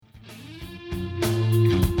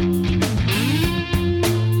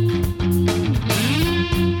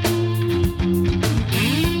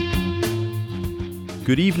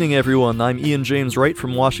Good evening, everyone. I'm Ian James Wright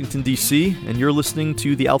from Washington, D.C., and you're listening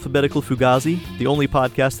to The Alphabetical Fugazi, the only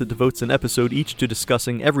podcast that devotes an episode each to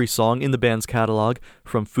discussing every song in the band's catalog,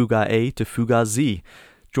 from Fuga A to Fuga Z.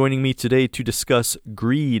 Joining me today to discuss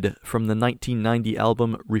Greed from the 1990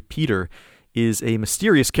 album Repeater is a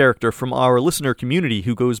mysterious character from our listener community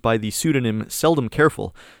who goes by the pseudonym Seldom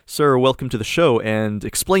Careful. Sir, welcome to the show, and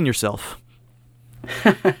explain yourself.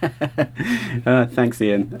 Thanks,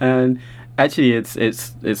 Ian. Actually,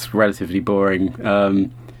 it's relatively boring.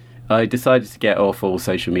 I decided to get off all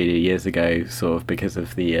social media years ago, sort of because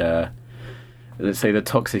of the, let's say, the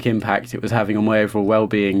toxic impact it was having on my overall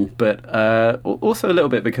well-being, but also a little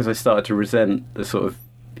bit because I started to resent the sort of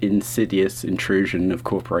insidious intrusion of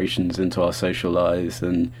corporations into our social lives.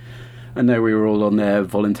 And I know we were all on there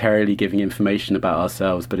voluntarily giving information about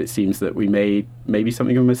ourselves, but it seems that we made maybe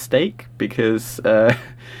something of a mistake because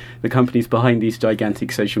the companies behind these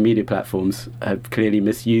gigantic social media platforms have clearly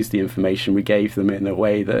misused the information we gave them in a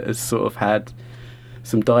way that has sort of had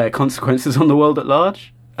some dire consequences on the world at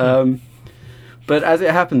large. But as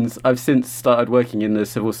it happens, I've since started working in the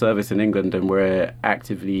civil service in England, and we're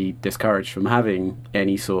actively discouraged from having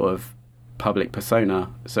any sort of public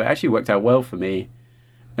persona. So it actually worked out well for me.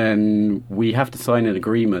 And we have to sign an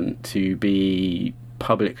agreement to be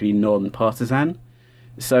publicly non-partisan.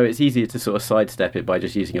 So it's easier to sort of sidestep it by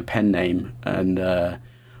just using a pen name. And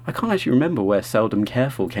I can't actually remember where Seldom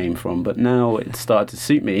Careful came from, but now it's started to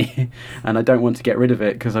suit me. And I don't want to get rid of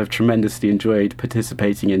it because I've tremendously enjoyed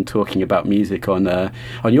participating in talking about music on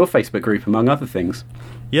your Facebook group, among other things.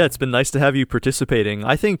 Yeah, it's been nice to have you participating.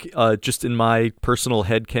 I think just in my personal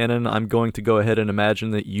headcanon, I'm going to go ahead and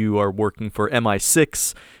imagine that you are working for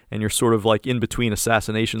MI6 and you're sort of like in between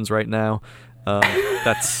assassinations right now.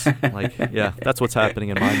 That's what's happening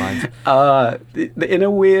in my mind. In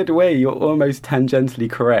a weird way, you're almost tangentially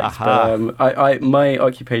correct. But, my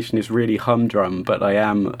occupation is really humdrum, but I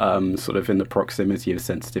am sort of in the proximity of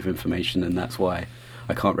sensitive information, and that's why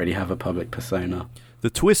I can't really have a public persona. The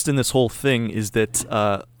twist in this whole thing is that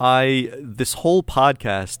this whole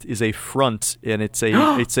podcast is a front, and it's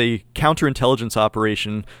a counterintelligence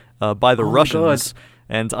operation by the Russians,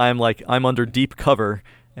 and I'm under deep cover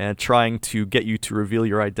and trying to get you to reveal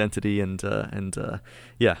your identity and blackmail.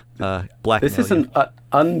 This is an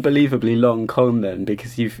unbelievably long con then,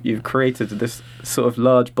 because you've created this sort of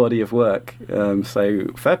large body of work. So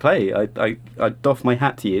fair play. I doff my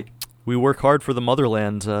hat to you. We work hard for the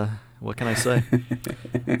motherland. What can I say?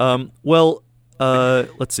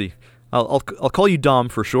 Let's see. I'll call you Dom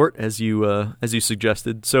for short, as you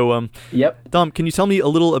suggested. So, yep. Dom, can you tell me a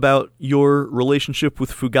little about your relationship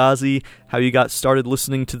with Fugazi, how you got started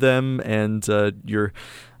listening to them, and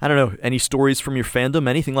any stories from your fandom,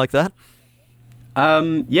 anything like that?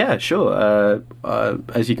 Yeah, sure.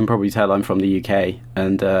 As you can probably tell, I'm from the UK,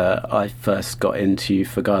 and I first got into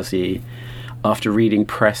Fugazi after reading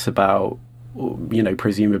press about,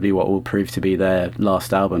 presumably what will prove to be their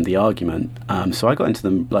last album, The Argument. So I got into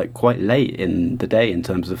them quite late in the day in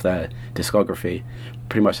terms of their discography,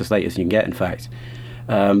 pretty much as late as you can get, in fact.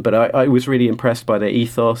 But I was really impressed by their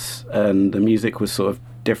ethos, and the music was sort of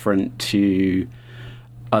different to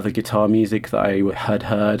other guitar music that I had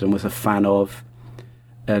heard and was a fan of.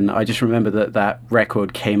 And I just remember that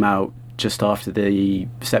record came out just after the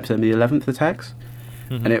September 11th attacks.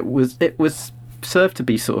 Mm-hmm. And it was served to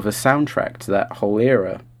be sort of a soundtrack to that whole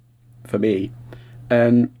era for me.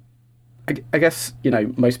 And I guess,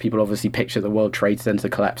 most people obviously picture the World Trade Center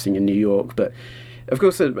collapsing in New York, but of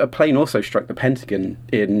course a plane also struck the Pentagon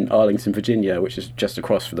in Arlington, Virginia, which is just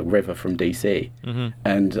across the river from DC. Mm-hmm.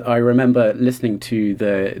 And I remember listening to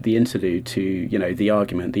the interlude to, The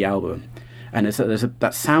Argument, the album, and there's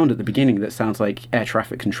that sound at the beginning that sounds like air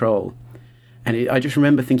traffic control. And I just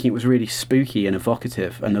remember thinking it was really spooky and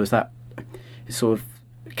evocative, and there was that, it sort of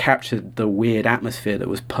captured the weird atmosphere that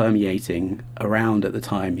was permeating around at the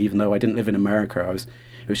time. Even though I didn't live in America,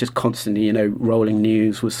 it was just constantly, rolling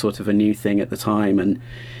news was sort of a new thing at the time, and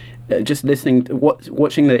just listening,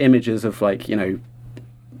 watching the images of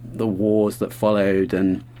the wars that followed,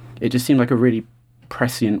 and it just seemed like a really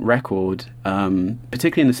prescient record,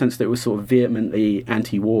 particularly in the sense that it was sort of vehemently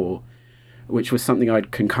anti-war, which was something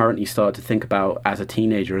I'd concurrently started to think about as a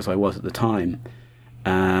teenager as I was at the time.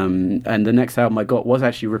 And the next album I got was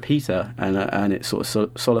actually Repeater, and it sort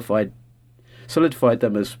of solidified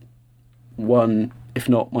them as one, if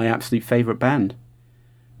not my absolute favourite band.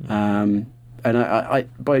 And I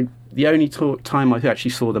by the only time I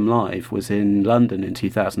actually saw them live was in London in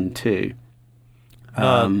 2002.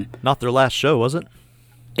 Not their last show, was it?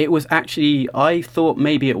 It was actually, I thought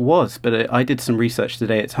maybe it was, but I did some research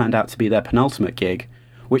today. It turned out to be their penultimate gig,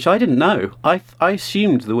 which I didn't know. I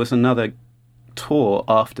assumed there was another tour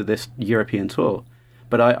after this European tour,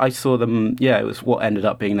 but I saw them. Yeah, it was what ended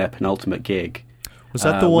up being their penultimate gig. Was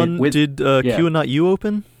that the one? Did Q and Not You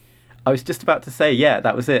open? I was just about to say, yeah,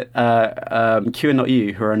 that was it. Q and Not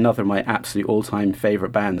You, who are another of my absolute all-time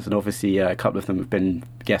favourite bands, and obviously a couple of them have been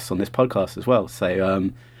guests on this podcast as well. So,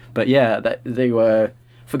 but yeah,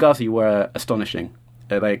 Fugazi were astonishing.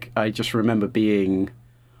 I just remember being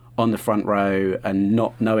on the front row and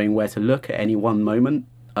not knowing where to look at any one moment,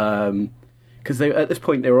 because at this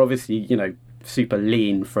point they were obviously super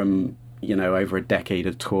lean from over a decade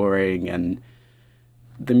of touring, and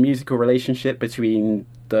the musical relationship between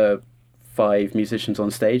the 5 musicians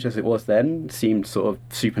on stage as it was then seemed sort of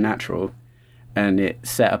supernatural, and it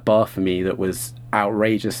set a bar for me that was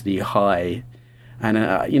outrageously high. And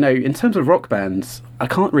in terms of rock bands, I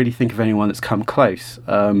can't really think of anyone that's come close.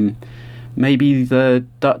 Maybe the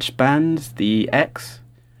Dutch band the X,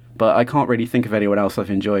 but I can't really think of anyone else I've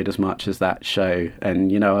enjoyed as much as that show.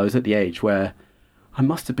 And I was at the age where I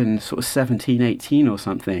must have been sort of 17, 18 or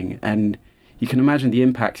something, and you can imagine the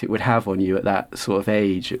impact it would have on you at that sort of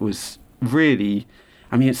age. It was really,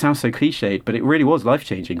 it sounds so cliched, but it really was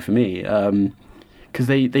life-changing for me, because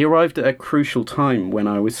they arrived at a crucial time when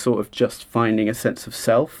I was sort of just finding a sense of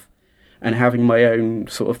self and having my own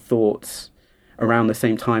sort of thoughts around the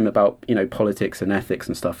same time about, politics and ethics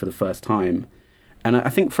and stuff for the first time. And I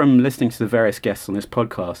think from listening to the various guests on this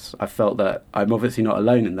podcast, I felt that I'm obviously not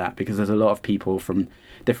alone in that, because there's a lot of people from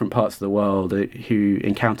different parts of the world who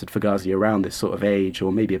encountered Fugazi around this sort of age,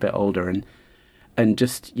 or maybe a bit older, and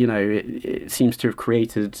just it seems to have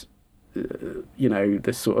created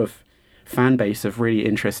this sort of fan base of really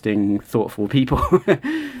interesting, thoughtful people.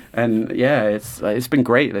 And yeah, it's been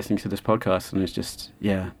great listening to this podcast, and it's just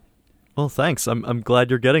Well, thanks. I'm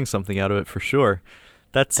glad you're getting something out of it for sure.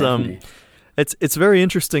 That's Definitely. It's very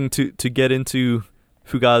interesting to get into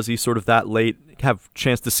Fugazi sort of that late, have a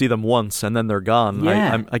chance to see them once, and then they're gone.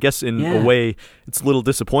 Yeah. I guess in a way it's a little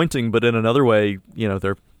disappointing, but in another way,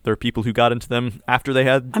 there are people who got into them after they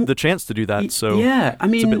had the chance to do that. So yeah,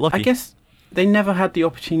 it's a bit lucky. I guess they never had the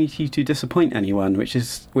opportunity to disappoint anyone, which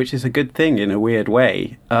is a good thing in a weird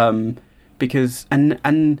way. Because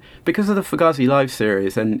because of the Fugazi live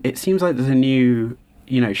series, and it seems like there's a new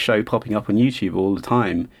show popping up on YouTube all the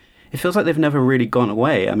time. It feels like they've never really gone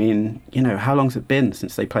away. How long's it been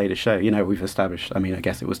since they played a show? We've established, I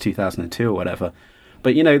guess it was 2002 or whatever.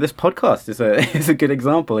 But, this podcast is a good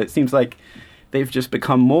example. It seems like they've just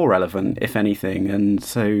become more relevant, if anything. And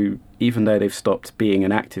so even though they've stopped being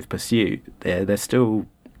an active pursuit, they're still,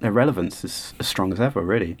 their relevance is as strong as ever,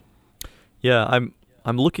 really. Yeah,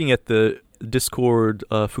 I'm looking at the Discord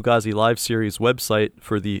Fugazi live series website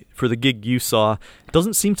for the gig you saw. It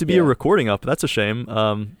doesn't seem to be a recording up. That's a shame.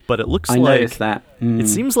 But it looks I noticed that. It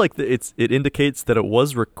seems like it indicates that it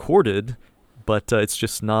was recorded, but it's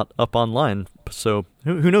just not up online. So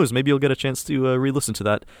who knows? Maybe you'll get a chance to re-listen to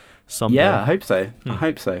that someday. Yeah, I hope so. I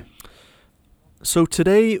hope so. So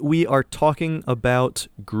today we are talking about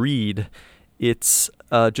Greed. It's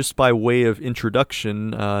just by way of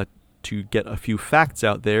introduction. To get a few facts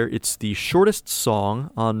out there, it's the shortest song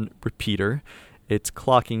on Repeater. It's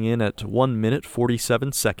clocking in at 1 minute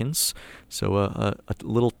 47 seconds, so a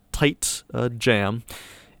little tight jam.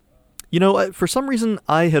 For some reason,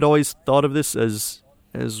 I had always thought of this as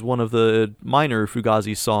one of the minor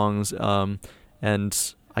Fugazi songs,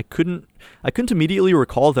 and I couldn't immediately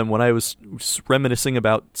recall them when I was reminiscing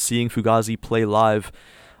about seeing Fugazi play live.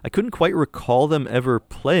 I couldn't quite recall them ever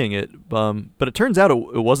playing it, but it turns out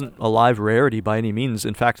it wasn't a live rarity by any means.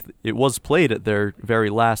 In fact, it was played at their very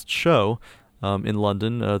last show in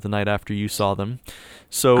London the night after you saw them.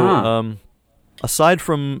 So aside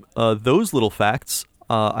from those little facts,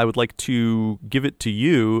 I would like to give it to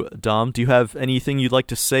you, Dom. Do you have anything you'd like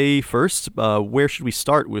to say first? Where should we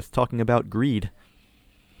start with talking about Greed?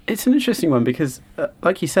 It's an interesting one because,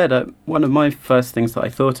 like you said, one of my first things that I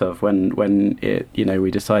thought of when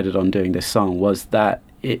we decided on doing this song was that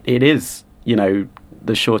it is,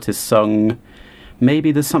 the shortest song.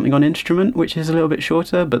 Maybe there's something on Instrument which is a little bit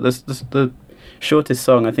shorter, but the shortest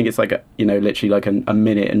song, I think it's like literally like a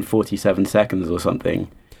minute and 47 seconds or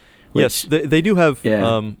something. Yes, they do have.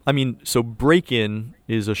 Yeah. So Break In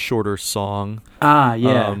is a shorter song.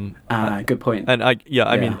 Good point. And I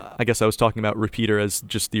guess I was talking about Repeater as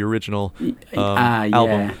just the original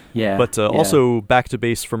album. Yeah. But also Back to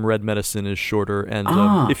Base from Red Medicine is shorter.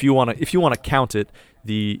 And if you want to count it,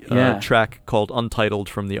 the track called Untitled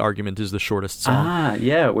from The Argument is the shortest song.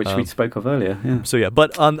 Which we spoke of earlier. Yeah. So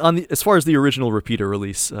but on the, as far as the original Repeater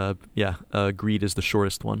release, Greed is the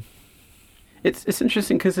shortest one. It's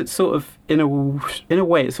interesting because it's sort of in a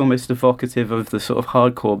way it's almost evocative of the sort of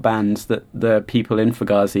hardcore bands that the people in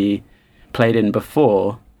Fugazi played in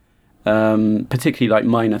before, particularly like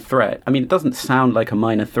Minor Threat. I mean, it doesn't sound like a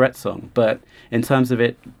Minor Threat song, but in terms of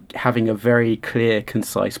it having a very clear,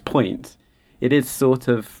 concise point, it is sort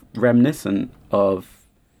of reminiscent of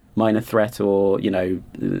Minor Threat, or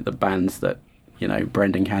the bands that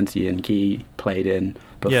Brendan Canty and Key played in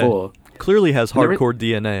before. Yeah, clearly has hardcore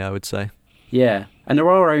DNA, I would say. Yeah, and there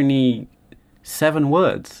are only 7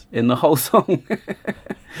 words in the whole song,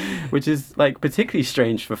 which is like particularly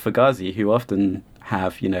strange for Fugazi, who often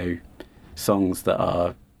have songs that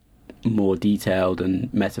are more detailed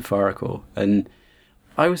and metaphorical. And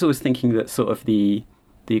I was always thinking that sort of the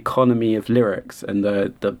economy of lyrics and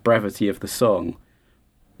the brevity of the song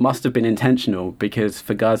must have been intentional, because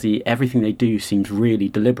Fugazi, everything they do seems really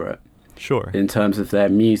deliberate. Sure. In terms of their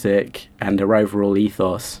music and their overall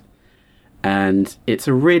ethos. And it's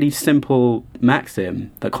a really simple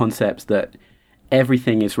maxim, the concept that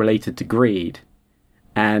everything is related to greed.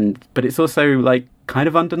 But it's also like kind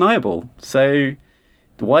of undeniable. So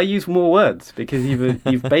why use more words? Because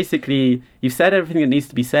you've basically said everything that needs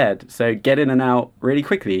to be said. So get in and out really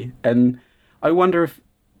quickly. And I wonder if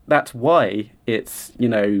that's why it's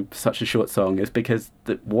such a short song, is because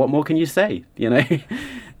what more can you say?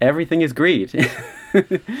 Everything is greed.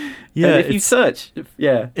 Yeah, and if you search,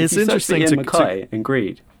 it's interesting to Mackay and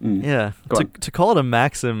greed. Yeah, to call it a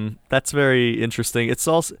maxim, that's very interesting. It's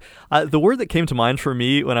also the word that came to mind for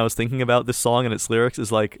me when I was thinking about this song and its lyrics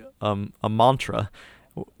is like a mantra,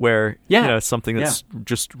 where something that's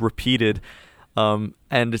just repeated, and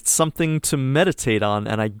it's something to meditate on.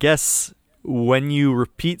 And I guess when you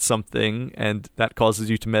repeat something and that causes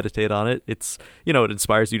you to meditate on it, it's it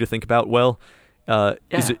inspires you to think about,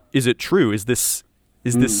 is it true? Is this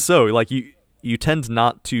so? Like you tend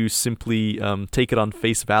not to simply take it on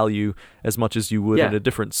face value as much as you would in a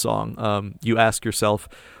different song. You ask yourself,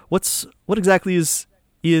 what exactly is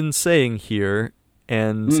Ian saying here,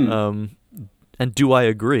 and do I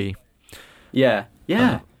agree? Yeah.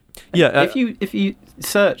 Yeah. If you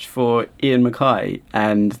search for Ian Mackay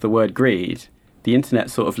and the word greed, the internet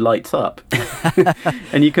sort of lights up,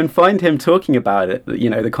 and you can find him talking about it.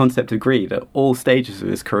 The concept of greed at all stages of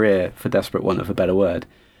his career, for desperate want of a better word.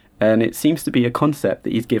 And it seems to be a concept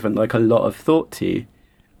that he's given like a lot of thought to.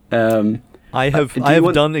 I have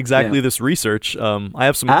done exactly this research. I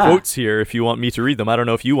have some quotes here if you want me to read them. I don't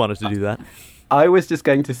know if you wanted to do that. I was just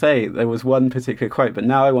going to say there was one particular quote, but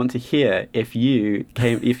now I want to hear if you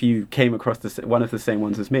came across one of the same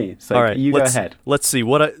ones as me. So all right, go ahead. Let's see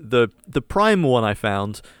what the prime one I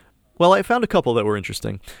found. Well, I found a couple that were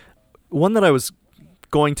interesting. One that I was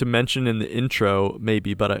going to mention in the intro,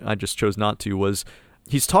 maybe, but I just chose not to. Was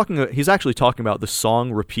he's actually talking about the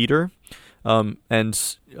song Repeater,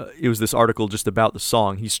 and it was this article just about the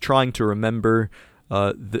song. He's trying to remember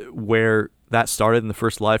where that started in the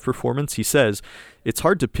first live performance. He says, it's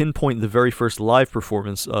hard to pinpoint the very first live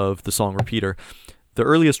performance of the song Repeater. The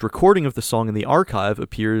earliest recording of the song in the archive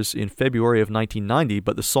appears in February of 1990,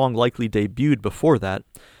 but the song likely debuted before that.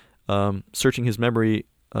 Searching his memory,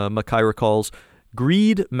 Mackay recalls,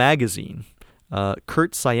 Greed magazine.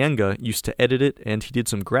 Kurt Sayenga used to edit it, and he did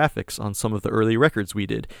some graphics on some of the early records we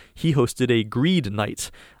did. He hosted a Greed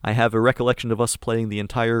night. I have a recollection of us playing the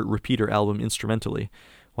entire Repeater album instrumentally.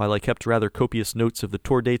 While I kept rather copious notes of the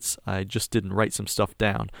tour dates, I just didn't write some stuff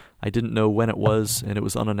down. I didn't know when it was, and it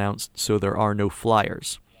was unannounced, so there are no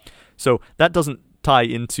flyers. So that doesn't tie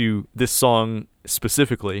into this song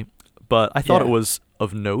specifically, but I thought it was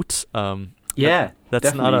of note. That's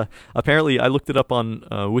definitely. not apparently I looked it up on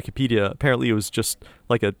Wikipedia. Apparently it was just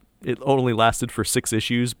like it only lasted for 6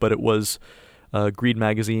 issues, but it was Greed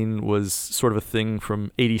magazine was sort of a thing from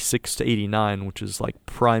 86 to 89, which is like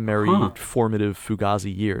primary formative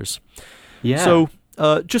Fugazi years. Yeah. So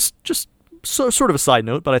just sort of a side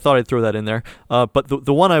note, but I thought I'd throw that in there. But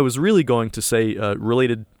the one I was really going to say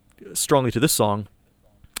related strongly to this song,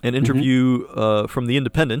 an interview from The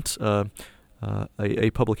Independent,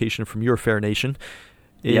 a publication from Your Fair Nation,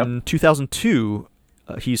 in 2002.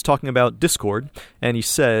 He's talking about Discord, and he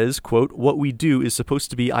says, quote, what we do is supposed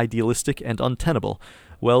to be idealistic and untenable.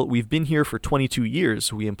 Well, we've been here for 22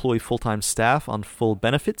 years. We employ full-time staff on full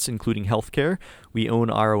benefits, including healthcare. We own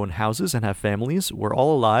our own houses and have families. We're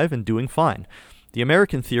all alive and doing fine. The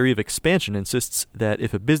American theory of expansion insists that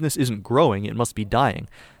if a business isn't growing, it must be dying.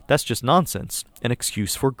 That's just nonsense, an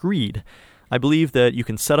excuse for greed. I believe that you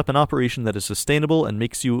can set up an operation that is sustainable and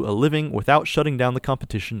makes you a living without shutting down the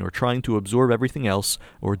competition or trying to absorb everything else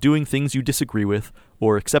or doing things you disagree with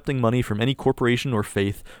or accepting money from any corporation or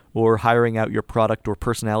faith, or hiring out your product or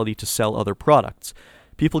personality to sell other products.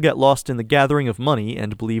 People get lost in the gathering of money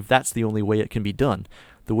and believe that's the only way it can be done.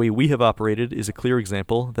 The way we have operated is a clear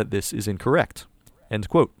example that this is incorrect." End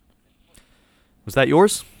quote. Was that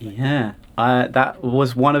yours? Yeah, that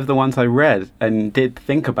was one of the ones I read and did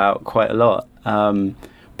think about quite a lot.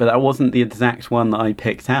 But that wasn't the exact one that I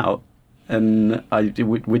picked out. And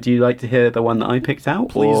would you like to hear the one that I picked out?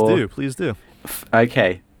 Please do.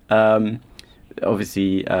 Okay.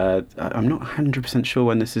 Obviously, I'm not 100% sure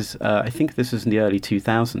when this is. I think this was in the early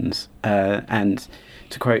 2000s. And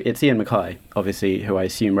to quote, it's Ian MacKaye, obviously, who I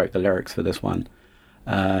assume wrote the lyrics for this one.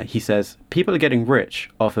 He says, "People are getting rich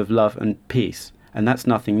off of love and peace, and that's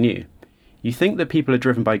nothing new. You think that people are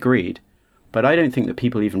driven by greed, but I don't think that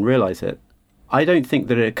people even realize it. I don't think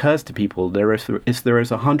that it occurs to people that if there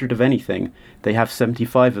is 100 of anything, they have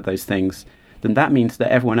 75 of those things, then that means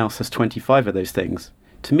that everyone else has 25 of those things.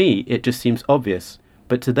 To me, it just seems obvious,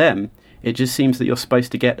 but to them, it just seems that you're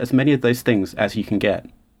supposed to get as many of those things as you can get."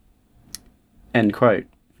 End quote.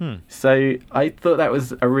 So I thought that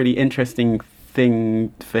was a really interesting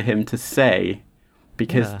thing for him to say,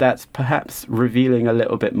 because that's perhaps revealing a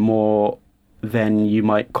little bit more than you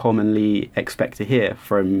might commonly expect to hear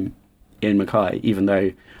from Ian MacKaye, even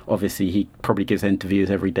though obviously he probably gives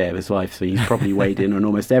interviews every day of his life, so he's probably weighed in on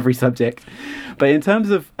almost every subject. But in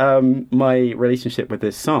terms of my relationship with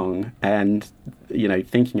this song, and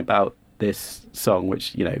thinking about this song,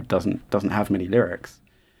 which doesn't have many lyrics,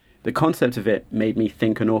 the concept of it made me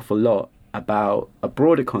think an awful lot about a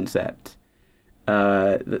broader concept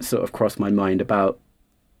that sort of crossed my mind about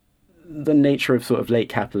the nature of sort of late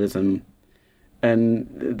capitalism, and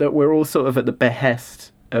that we're all sort of at the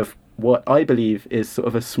behest of what I believe is sort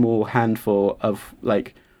of a small handful of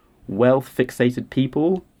wealth fixated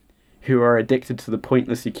people who are addicted to the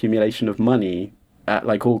pointless accumulation of money at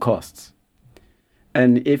all costs.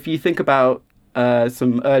 And if you think about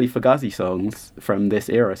some early Fugazi songs from this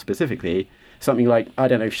era specifically, something like, I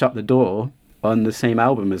don't know, Shut the Door on the same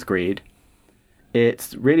album as Greed,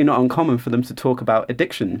 it's really not uncommon for them to talk about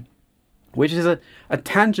addiction, which is a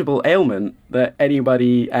tangible ailment that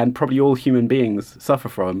anybody and probably all human beings suffer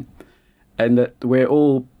from, and that we're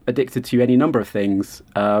all addicted to any number of things,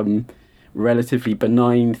 relatively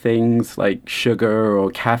benign things like sugar or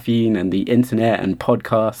caffeine and the internet and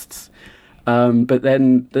podcasts. But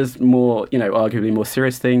then there's more, arguably more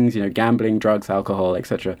serious things, gambling, drugs, alcohol,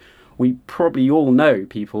 etc. We probably all know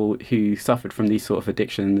people who suffered from these sort of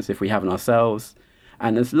addictions if we haven't ourselves.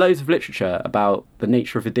 And there's loads of literature about the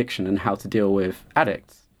nature of addiction and how to deal with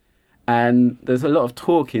addicts. And there's a lot of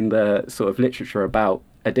talk in the sort of literature about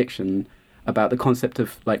addiction, about the concept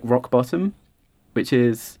of rock bottom, which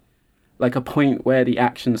is a point where the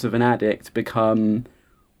actions of an addict become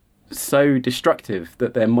so destructive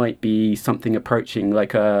that there might be something approaching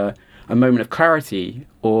a moment of clarity,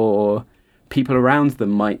 or people around them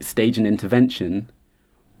might stage an intervention.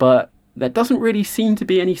 But there doesn't really seem to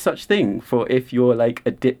be any such thing for if you're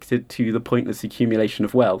addicted to the pointless accumulation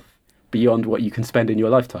of wealth beyond what you can spend in your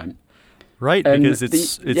lifetime. Right, and because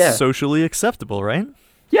it's socially acceptable, right?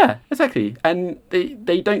 Yeah, exactly. And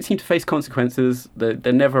they don't seem to face consequences.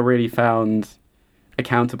 They're never really found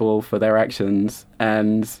accountable for their actions.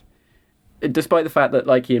 And despite the fact that,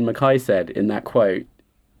 like Ian MacKaye said in that quote,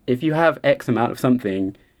 if you have X amount of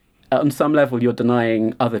something, on some level you're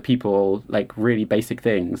denying other people really basic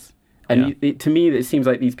things. And to me, it seems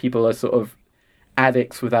like these people are sort of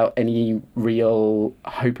addicts without any real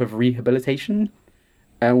hope of rehabilitation.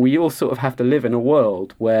 And we all sort of have to live in a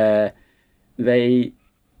world where they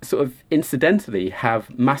sort of incidentally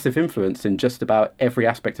have massive influence in just about every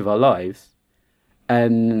aspect of our lives.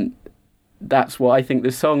 And that's what I think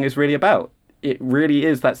this song is really about. It really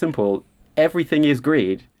is that simple. Everything is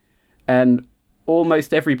greed. And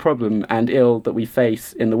almost every problem and ill that we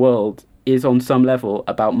face in the world is on some level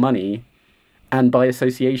about money, and by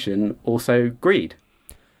association also greed.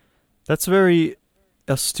 That's a very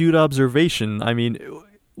astute observation. I mean,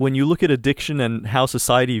 when you look at addiction and how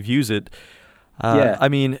society views it, I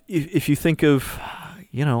mean, if you think of,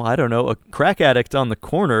 I don't know, a crack addict on the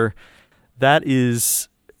corner, that is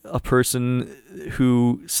a person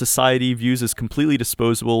who society views as completely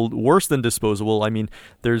disposable, worse than disposable. I mean,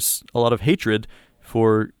 there's a lot of hatred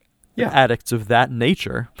for addicts of that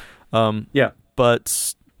nature.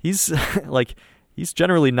 But he's he's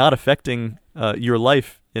generally not affecting your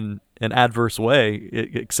life in an adverse way,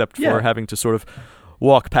 except for having to sort of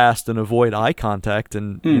walk past and avoid eye contact,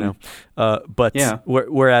 and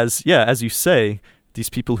whereas as you say, these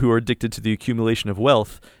people who are addicted to the accumulation of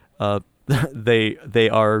wealth, they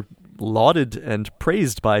are lauded and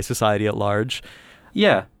praised by society at large,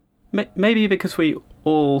 Yeah. Maybe because we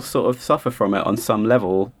all sort of suffer from it on some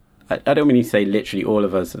level. I don't mean to say literally all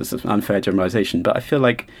of us, it's an unfair generalization, but I feel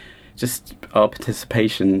like just our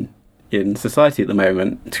participation in society at the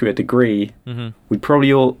moment, to a degree, we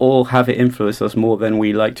probably all have it influence us more than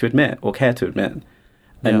we like to admit or care to admit.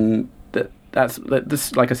 And that's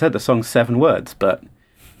like I said, the song's 7 words, but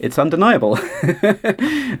it's undeniable.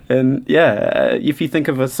 And if you think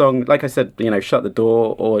of a song, like I said, Shut the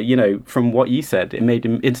Door, or, from what you said, it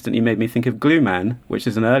instantly made me think of Glue Man, which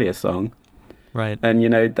is an earlier song. Right.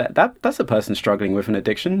 And, that's a person struggling with an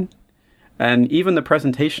addiction. And even the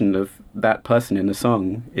presentation of that person in the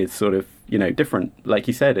song is sort of, different. Like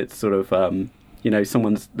you said, it's sort of,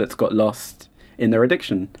 someone that's got lost in their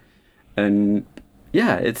addiction. And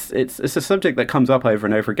yeah, it's a subject that comes up over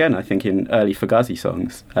and over again, I think, in early Fugazi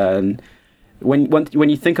songs. And when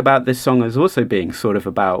you think about this song as also being sort of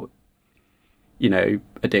about,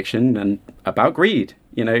 addiction and about greed,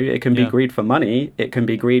 it can be greed for money, it can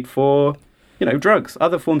be greed for, drugs,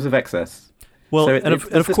 other forms of excess. Well, so and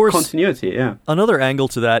of course, continuity, yeah. Another angle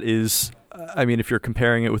to that is, if you're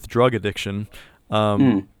comparing it with drug addiction,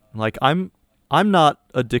 like I'm not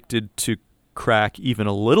addicted to crack even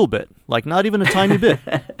a little bit, like not even a tiny bit.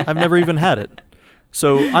 I've never even had it.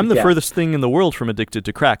 So I'm the furthest thing in the world from addicted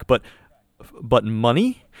to crack. But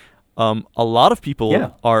money, a lot of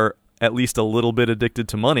people are at least a little bit addicted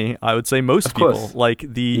to money. I would say most people, like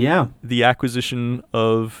the acquisition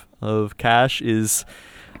of cash is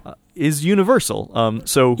universal.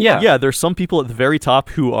 There's some people at the very top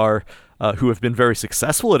who have been very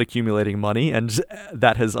successful at accumulating money, and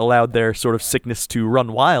that has allowed their sort of sickness to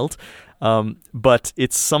run wild. But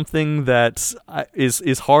it's something that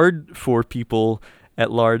is hard for people at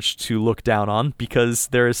large to look down on, because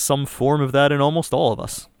there is some form of that in almost all of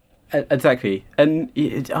us. Exactly. And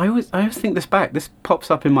I always think this pops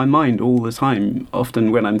up in my mind all the time,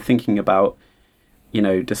 often when I'm thinking about,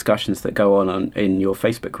 discussions that go on in your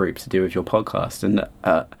Facebook groups to do with your podcast. And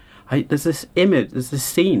there's this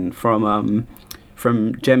scene from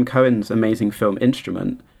Jem Cohen's amazing film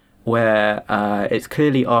Instrument, where it's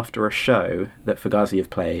clearly after a show that Fugazi have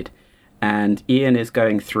played, and Ian is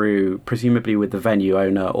going through, presumably with the venue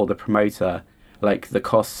owner or the promoter, like the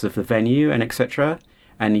costs of the venue and etc.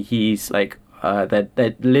 And he's like,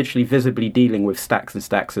 they're literally visibly dealing with stacks and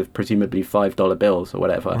stacks of presumably $5 bills or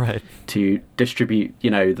whatever to distribute,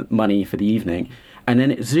 the money for the evening. And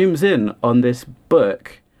then it zooms in on this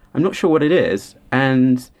book. I'm not sure what it is.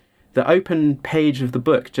 And the open page of the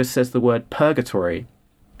book just says the word purgatory.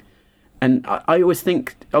 And I always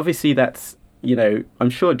think, obviously that's,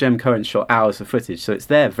 I'm sure Jem Cohen shot hours of footage, so it's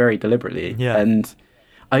there very deliberately. Yeah. And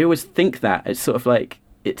I always think that it's sort of like,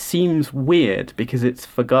 it seems weird because it's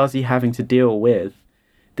Fugazi having to deal with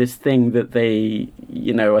this thing that they,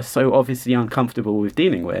 are so obviously uncomfortable with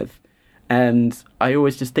dealing with. And I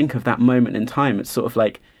always just think of that moment in time. It's sort of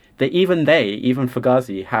like even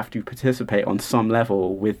Fugazi have to participate on some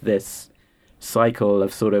level with this cycle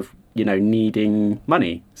of sort of, needing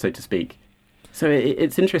money, so to speak. So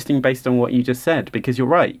it's interesting based on what you just said, because you're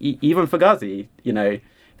right. Even Fugazi,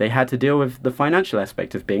 they had to deal with the financial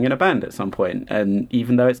aspect of being in a band at some point. And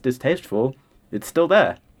even though it's distasteful, it's still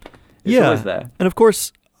there. It's always there. And of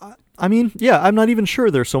course, I'm not even sure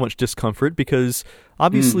there's so much discomfort, because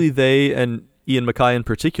obviously they, and Ian MacKaye in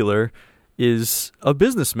particular, is a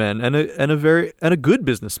businessman and a good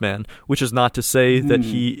businessman, which is not to say that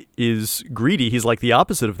he is greedy. He's like the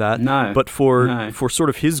opposite of that. No. But for sort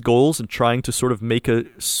of his goals and trying to sort of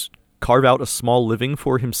carve out a small living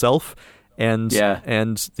for himself and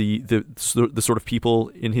the sort of people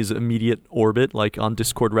in his immediate orbit, like on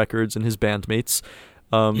Discord Records and his bandmates,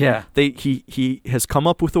 he has come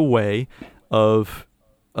up with a way of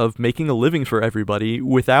making a living for everybody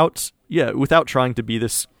without trying to be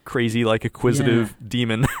this crazy, like, acquisitive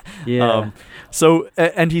demon.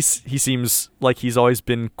 And he seems like he's always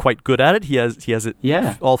been quite good at it. He has it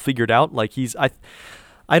all figured out. Like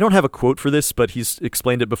I don't have a quote for this, but he's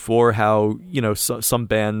explained it before, how, some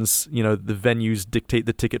bands, the venues dictate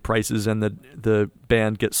the ticket prices and the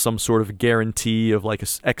band gets some sort of guarantee of like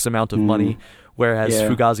X amount of money, whereas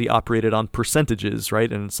Fugazi operated on percentages,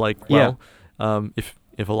 right? And it's like,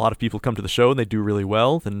 if a lot of people come to the show and they do really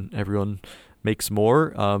well, then everyone makes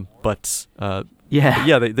more.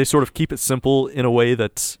 They sort of keep it simple in a way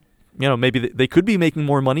that, maybe they could be making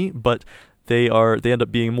more money, but they end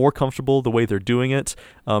up being more comfortable the way they're doing it.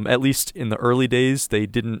 At least in the early days, they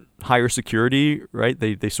didn't hire security, right?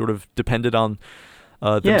 They sort of depended on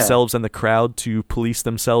themselves and the crowd to police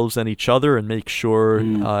themselves and each other and make sure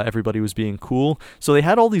everybody was being cool. So they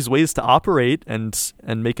had all these ways to operate and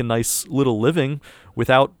make a nice little living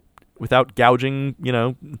without without gouging,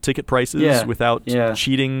 ticket prices, without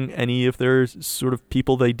cheating any of their sort of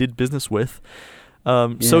people they did business with.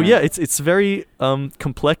 It's very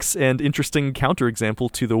complex and interesting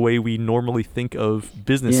counterexample to the way we normally think of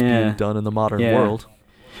business being done in the modern world.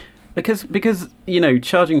 Because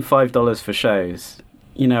charging $5 for shows,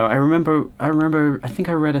 I remember I think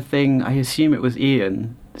I read a thing, I assume it was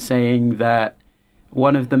Ian, saying that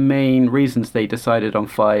one of the main reasons they decided on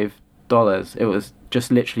 $5, it was just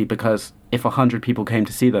literally because if 100 people came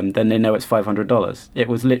to see them, then they know it's $500. It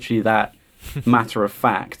was literally that matter of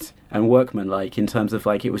fact and workmanlike in terms of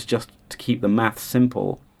like it was just to keep the math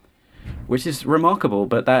simple, which is remarkable.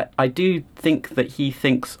 But that I do think that he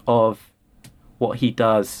thinks of what he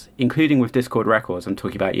does, including with Discord Records. I'm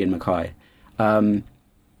talking about Ian Mackay.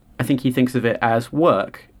 I think he thinks of it as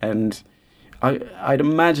work, and I'd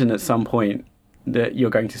imagine at some point that you're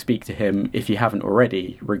going to speak to him, if you haven't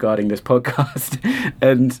already, regarding this podcast.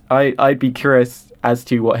 And I'd be curious as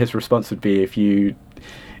to what his response would be if you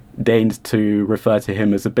deigned to refer to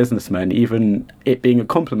him as a businessman, even it being a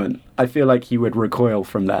compliment. I feel like he would recoil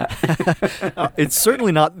from that. It's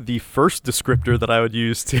certainly not the first descriptor that I would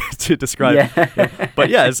use to describe him. But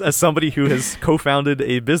yeah, as somebody who has co-founded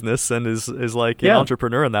a business and is like an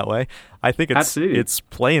entrepreneur in that way, I think it's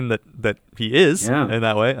plain that he is in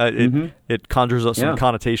that way. It conjures up some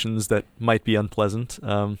connotations that might be unpleasant.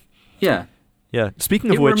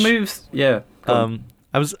 Speaking of which, removes.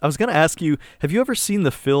 I was going to ask you, have you ever seen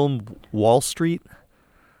the film Wall Street?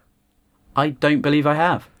 I don't believe I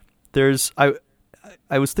have.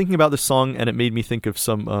 I was thinking about this song, and it made me think of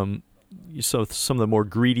some of the more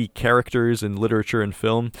greedy characters in literature and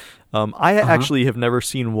film. I actually have never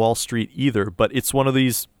seen Wall Street either, but it's one of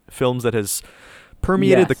these films that has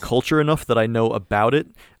permeated the culture enough that I know about it.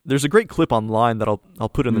 There's a great clip online that I'll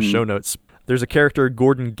put in the show notes. There's a character,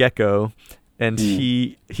 Gordon Gekko, and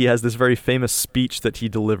he has this very famous speech that he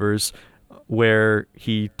delivers where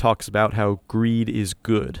he talks about how greed is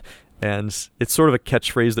good. And it's sort of a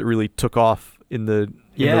catchphrase that really took off in the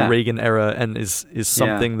Reagan era and is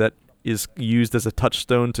something that is used as a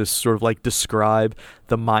touchstone to sort of like describe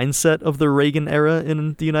the mindset of the Reagan era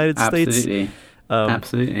in the United States.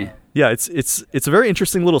 Absolutely. Yeah, it's a very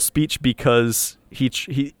interesting little speech because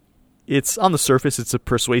it's on the surface, it's a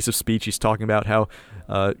persuasive speech. He's talking about how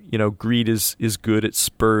greed is good. It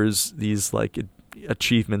spurs these like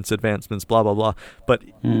achievements, advancements, blah blah blah. But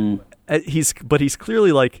he's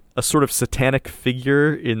clearly like a sort of satanic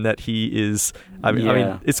figure in that he is. I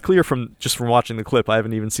mean, it's clear from watching the clip. I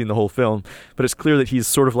haven't even seen the whole film, but it's clear that he's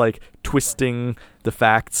sort of like twisting the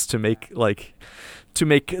facts to make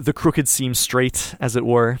the crooked seem straight, as it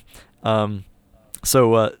were.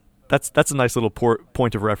 So that's a nice little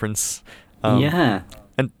point of reference.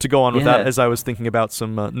 And to go on with that, as I was thinking about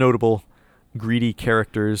some notable greedy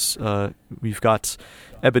characters, we've got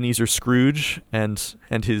Ebenezer Scrooge and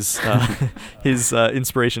his his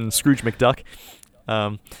inspiration, Scrooge McDuck.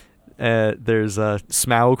 There's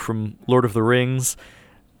Smaug from Lord of the Rings.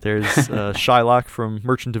 There's Shylock from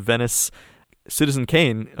Merchant of Venice. Citizen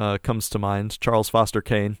Kane comes to mind, Charles Foster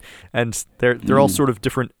Kane, and they're all sort of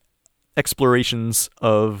different explorations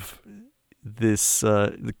of this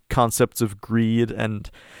the concepts of greed and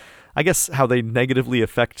I guess how they negatively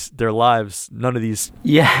affect their lives. None of these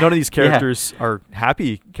characters are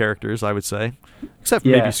happy characters, I would say, except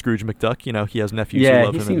maybe Scrooge McDuck. He has nephews who love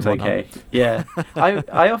him. Yeah, he seems okay. Yeah,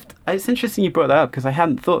 it's interesting you brought that up because I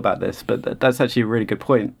hadn't thought about this, but that's actually a really good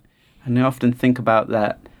point. And I often think about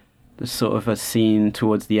that. There's sort of a scene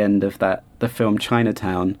towards the end of the film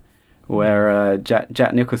Chinatown, where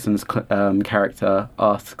Jack Nicholson's character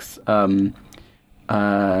asks the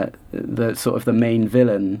sort of the main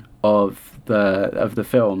villain of the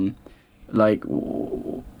film, like,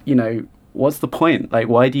 what's the point? Like,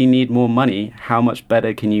 why do you need more money? How much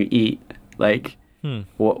better can you eat? Like,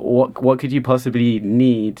 what could you possibly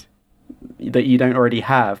need that you don't already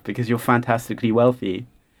have because you're fantastically wealthy?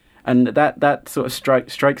 And that sort of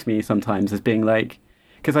strikes me sometimes as being like,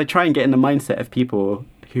 because I try and get in the mindset of people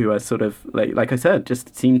who are sort of like I said,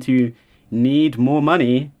 just seem to need more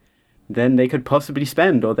money than they could possibly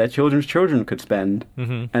spend or their children's children could spend.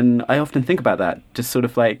 And I often think about that, just sort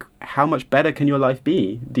of like, how much better can your life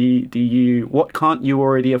be? What can't you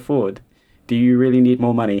already afford? Do you really need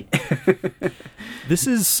more money? This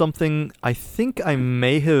is something I think I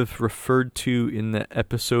may have referred to in the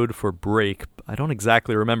episode for Break. I don't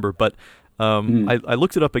exactly remember, but I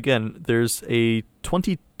looked it up again. There's a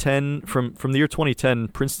 2010, from the year 2010,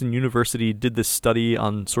 Princeton University did this study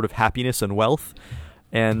on sort of happiness and wealth.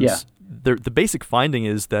 And the basic finding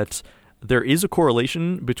is that there is a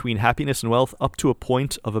correlation between happiness and wealth up to a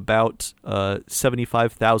point of about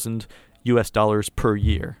 $75,000 per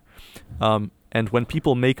year. And when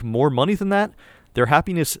people make more money than that, their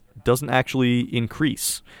happiness doesn't actually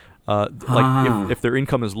increase. Like if their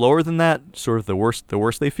income is lower than that, sort of the worse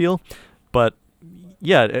they feel. But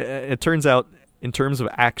yeah, it turns out in terms of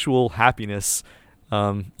actual happiness,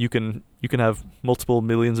 you can have multiple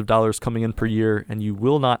millions of dollars coming in per year, and you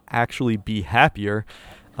will not actually be happier.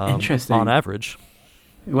 Interesting. On average.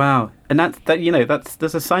 Wow, and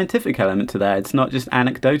there's a scientific element to that. It's not just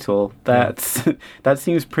anecdotal. That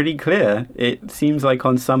seems pretty clear. It seems like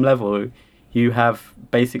on some level you have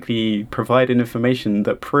basically provided information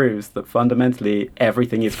that proves that fundamentally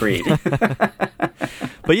everything is greed.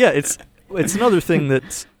 But yeah, it's another thing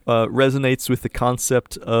that resonates with the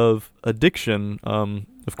concept of addiction.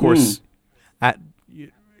 Of course,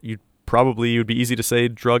 you'd be easy to say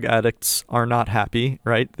drug addicts are not happy,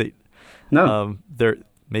 right? They're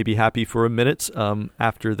maybe happy for a minute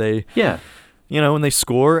after they, when they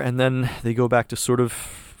score, and then they go back to sort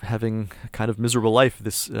of having a kind of miserable life,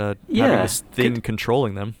 having this thing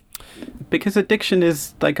controlling them. Because addiction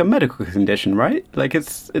is like a medical condition, right? Like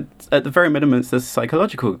it's at the very minimum, it's a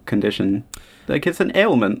psychological condition. Like it's an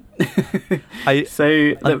ailment.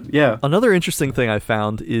 Another interesting thing I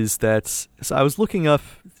found is that I was looking up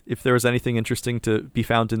if there was anything interesting to be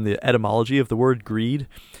found in the etymology of the word greed.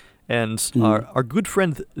 And our good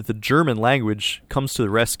friend, the German language, comes to the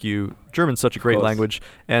rescue. German's such a great language.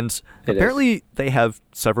 And apparently they have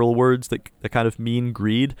several words that kind of mean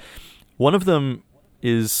greed. One of them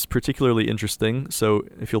is particularly interesting. So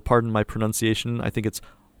if you'll pardon my pronunciation, I think it's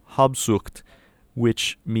Habsucht,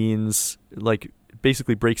 which means, like,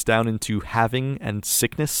 basically breaks down into having and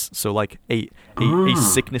sickness. So like a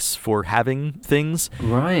sickness for having things.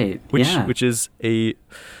 Right, Which is a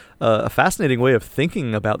fascinating way of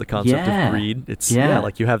thinking about the concept of greed. It's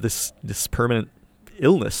like you have this permanent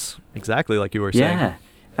illness, exactly like you were saying. Yeah,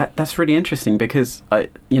 that's really interesting because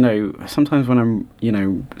sometimes when I'm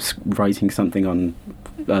writing something on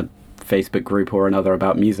a Facebook group or another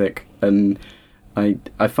about music, and I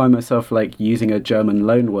find myself like using a German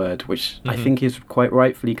loan word, which I think is quite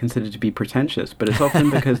rightfully considered to be pretentious, but it's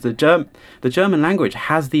often because the German language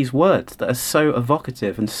has these words that are so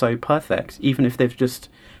evocative and so perfect, even if they've just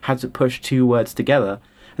had to push two words together.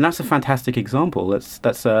 And that's a fantastic example.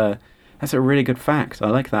 That's a really good fact. I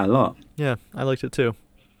like that a lot. Yeah, I liked it too.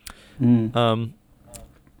 One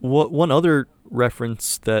other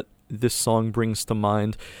reference that this song brings to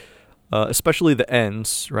mind, especially the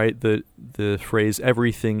ends, right? The phrase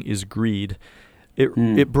 "everything is greed."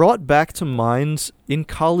 It brought back to mind in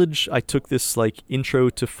college. I took this like intro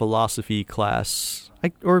to philosophy class.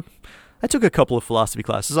 I took a couple of philosophy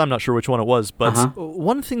classes. I'm not sure which one it was, but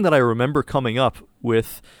one thing that I remember coming up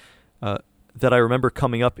with, in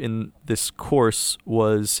this course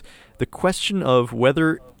was the question of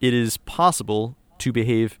whether it is possible to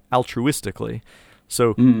behave altruistically.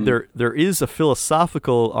 So there is a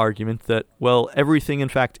philosophical argument that, well, everything in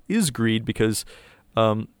fact is greed because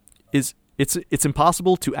it's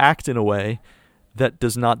impossible to act in a way that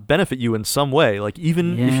does not benefit you in some way. Like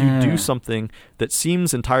even if you do something that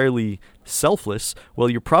seems entirely selfless, well,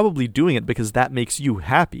 you're probably doing it because that makes you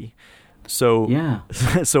happy. So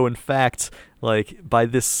so in fact, like by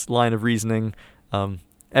this line of reasoning,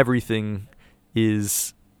 everything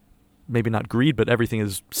is maybe not greed, but everything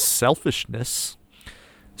is selfishness.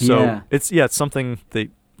 So it's something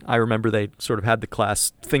I remember they sort of had the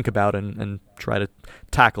class think about and try to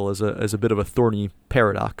tackle as a bit of a thorny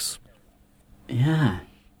paradox. Yeah,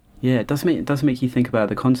 it does make you think about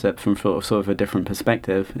the concept from sort of a different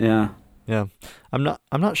perspective. Yeah. I'm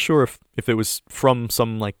not sure if it was from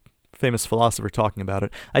some like famous philosopher talking about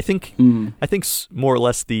it. I think more or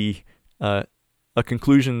less the a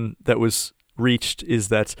conclusion that was reached is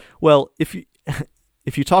that, well, if you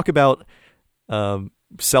talk about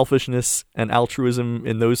selfishness and altruism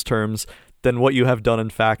in those terms, then what you have done in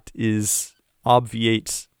fact is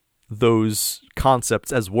obviate those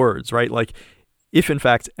concepts as words, right? Like if in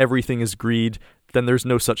fact everything is greed, then there's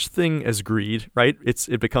no such thing as greed, right?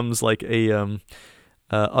 It becomes like a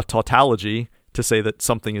tautology to say that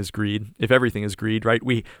something is greed. If everything is greed, right?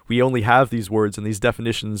 We only have these words and these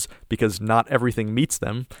definitions because not everything meets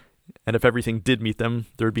them, and if everything did meet them,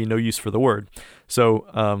 there would be no use for the word.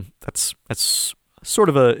 So that's sort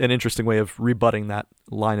of an interesting way of rebutting that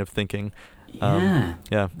line of thinking.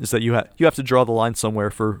 Is that you have to draw the line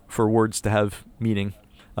somewhere for words to have meaning.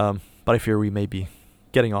 But I fear we may be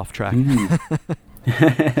getting off track.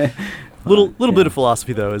 Little bit of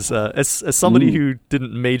philosophy though, as somebody who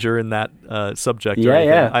didn't major in that subject.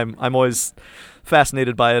 I'm always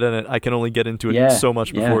fascinated by it, and I can only get into it so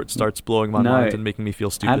much before it starts blowing my mind and making me feel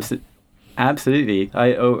stupid. Absolutely.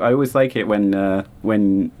 I always like it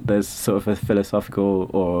when there's sort of a philosophical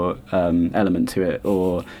or element to it,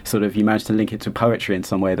 or sort of you manage to link it to poetry in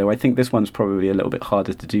some way, though I think this one's probably a little bit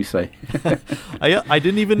harder to do so. I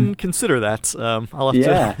didn't even consider that. I'll have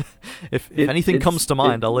to... if anything comes to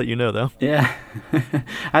mind, I'll let you know, though. Yeah.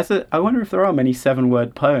 I wonder if there are many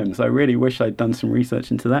 7-word poems. I really wish I'd done some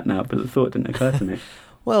research into that now, but the thought didn't occur to me.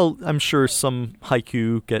 Well, I'm sure some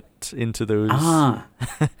haiku get into those.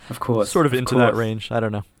 Of course. Sort of into that range. I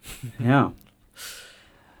don't know. Yeah.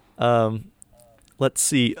 Let's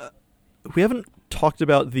see. We haven't talked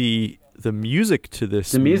about the music to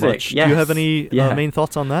this much. Yes. Do you have any main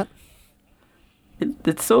thoughts on that?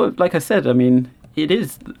 It's sort of, like I said, I mean, it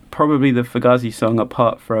is probably the Fugazi song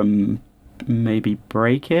apart from maybe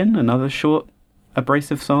Break In, another short,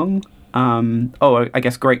 abrasive song. I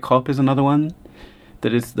guess Great Cop is another one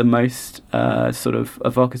that is the most sort of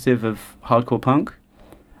evocative of hardcore punk.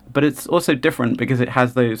 But it's also different because it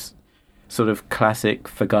has those sort of classic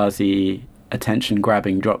Fugazi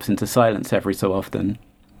attention-grabbing drops into silence every so often.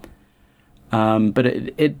 But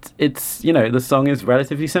it's the song is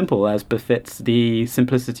relatively simple, as befits the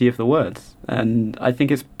simplicity of the words. And I think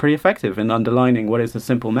it's pretty effective in underlining what is a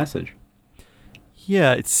simple message.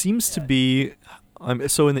 Yeah, it seems to be...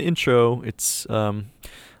 so in the intro, it's... I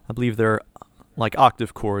believe there are like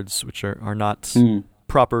octave chords, which are not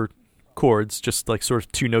proper chords, just like sort of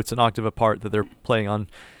 2 notes an octave apart that they're playing on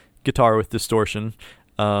guitar with distortion.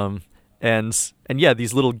 And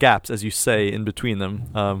these little gaps, as you say, in between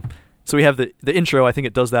them. So we have the intro, I think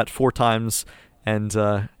it does that 4 times,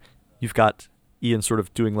 and you've got Ian sort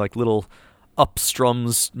of doing like little up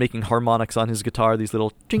strums, making harmonics on his guitar, these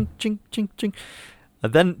little ching, ching, ching, ching.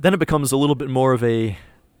 Then it becomes a little bit more of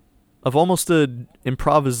almost an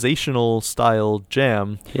improvisational style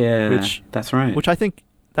jam. Yeah, that's right. Which I think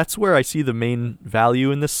that's where I see the main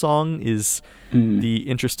value in this song is the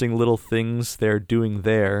interesting little things they're doing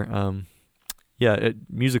there.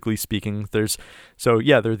 Musically speaking, there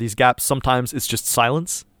are these gaps. Sometimes it's just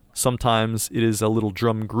silence. Sometimes it is a little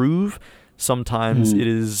drum groove. Sometimes it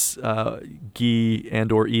is Guy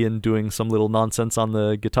and or Ian doing some little nonsense on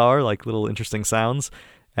the guitar, like little interesting sounds.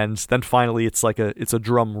 And then finally it's a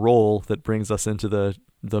drum roll that brings us into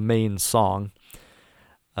the main song.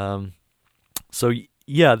 That's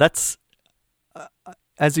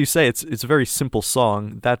as you say, it's a very simple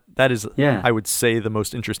song. That is I would say the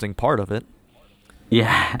most interesting part of it.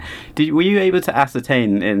 Yeah. Were you able to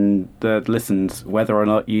ascertain in the listens whether or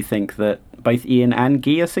not you think that both Ian and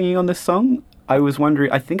Guy are singing on this song? I was wondering.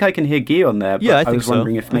 I think I can hear Guy on there, but I was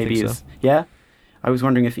wondering if maybe I was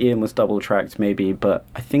wondering if Ian was double tracked, maybe, but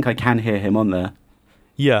I think I can hear him on there.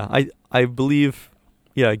 Yeah, I believe.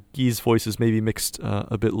 Yeah, Guy's voice is maybe mixed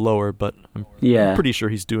a bit lower, but I'm pretty sure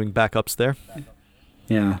he's doing backups there.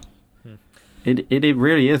 Yeah. It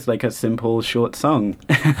really is like a simple, short song,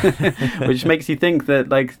 which makes you think that,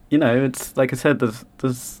 it's like I said,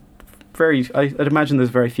 there's I'd imagine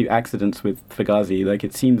there's very few accidents with Fugazi. Like,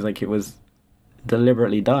 it seems like it was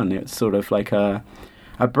deliberately done. It's sort of like a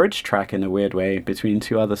bridge track in a weird way between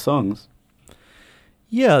 2 other songs.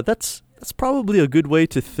 Yeah, that's probably a good way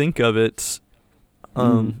to think of it.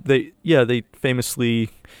 They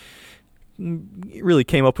famously really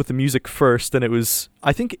came up with the music first, and it was,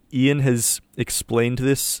 I think Ian has explained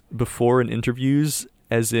this before in interviews,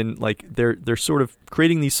 as in like they're sort of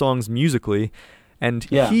creating these songs musically, and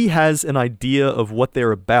he has an idea of what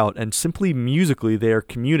they're about, and simply musically they are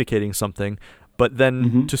communicating something, but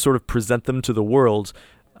then to sort of present them to the world,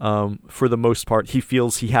 for the most part he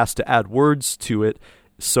feels he has to add words to it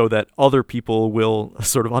so that other people will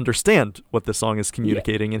sort of understand what the song is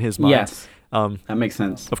communicating in his mind. Yes. That makes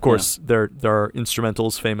sense. Of course, there are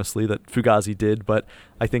instrumentals famously that Fugazi did, but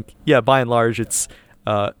I think, by and large, it's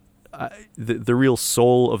the real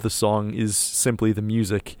soul of the song is simply the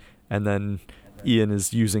music, and then Ian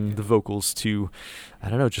is using the vocals to, I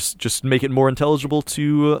don't know, just make it more intelligible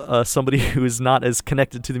to somebody who is not as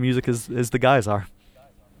connected to the music as the guys are.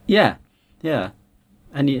 Yeah.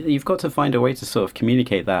 And you've got to find a way to sort of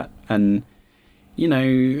communicate that, and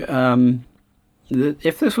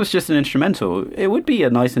if this was just an instrumental, it would be a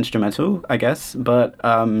nice instrumental, I guess, but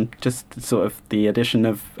just sort of the addition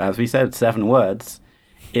of, as we said, 7 words,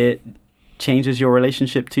 it changes your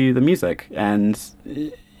relationship to the music, and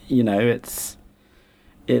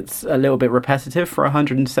it's a little bit repetitive for a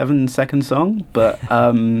 107-second song, but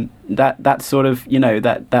that sort of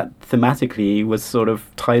that thematically was sort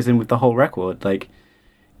of ties in with the whole record. Like,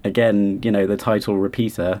 again, the title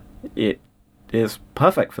repeater, it is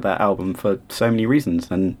perfect for that album for so many reasons,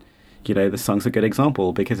 and the song's a good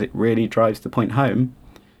example because it really drives the point home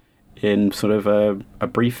in sort of a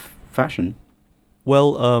brief fashion.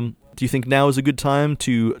 Well, do you think now is a good time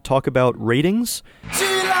to talk about ratings? Do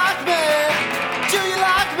you like me? Do you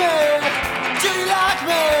like me? Do you like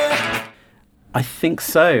me? I think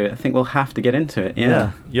so. I think we'll have to get into it.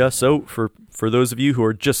 Yeah. So for those of you who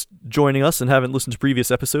are just joining us and haven't listened to previous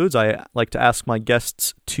episodes, I like to ask my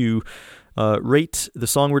guests to rate the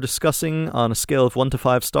song we're discussing on a scale of 1 to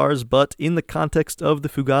 5 stars, but in the context of the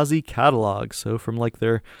Fugazi catalog. So from like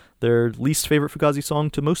their least favorite Fugazi song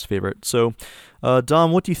to most favorite. So,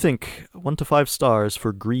 Dom, what do you think? 1 to 5 stars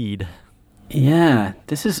for Greed. Yeah,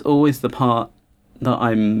 this is always the part that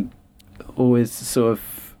I'm always sort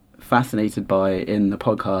of fascinated by in the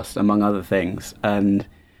podcast, among other things. And,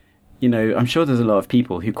 I'm sure there's a lot of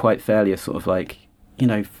people who quite fairly are sort of like,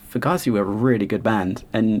 Fugazi were a really good band,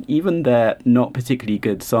 and even their not particularly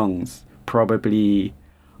good songs probably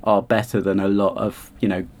are better than a lot of,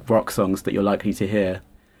 rock songs that you're likely to hear.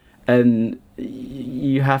 And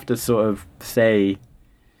you have to sort of say,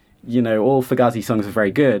 all Fugazi songs are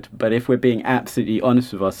very good, but if we're being absolutely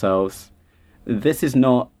honest with ourselves, this is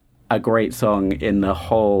not a great song in the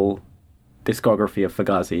whole discography of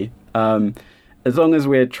Fugazi. As long as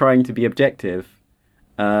we're trying to be objective,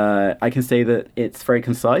 I can say that it's very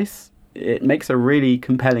concise. It makes a really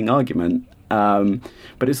compelling argument,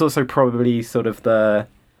 but it's also probably sort of the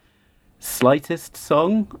slightest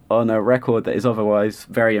song on a record that is otherwise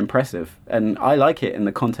very impressive. And I like it in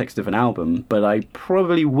the context of an album, but I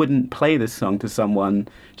probably wouldn't play this song to someone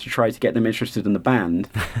to try to get them interested in the band.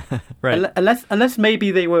 Right. Unless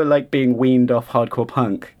maybe they were like being weaned off hardcore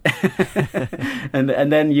punk. and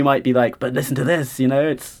then you might be like, but listen to this,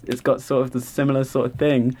 it's got sort of the similar sort of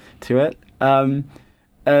thing to it.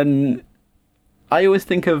 And I always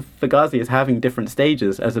think of Fugazi as having different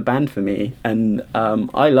stages as a band for me, and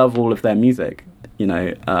I love all of their music,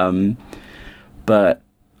 but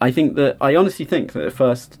I honestly think that the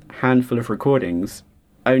first handful of recordings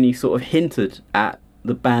only sort of hinted at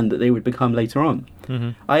the band that they would become later on.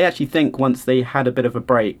 Mm-hmm. I actually think once they had a bit of a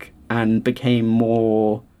break and became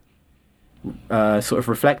more sort of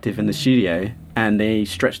reflective in the studio, and they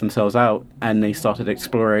stretched themselves out and they started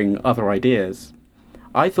exploring other ideas,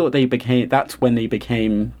 I thought that's when they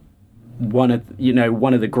became one of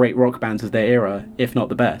the great rock bands of their era, if not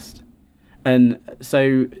the best. And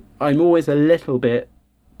so I'm always a little bit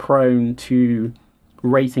prone to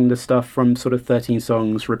rating the stuff from sort of 13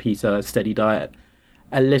 songs, Repeater, Steady Diet,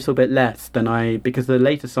 a little bit less because the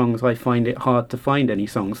later songs, I find it hard to find any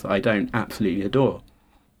songs that I don't absolutely adore.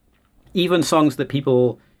 Even songs that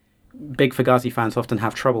big Fugazi fans often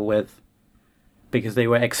have trouble with because they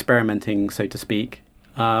were experimenting, so to speak.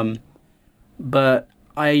 But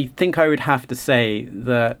I think I would have to say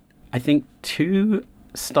that I think 2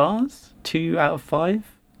 stars, 2 out of 5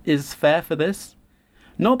 is fair for this.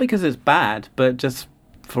 Not because it's bad, but just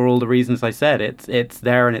for all the reasons I said. It's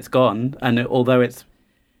there and it's gone. And although it's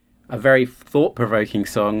a very thought-provoking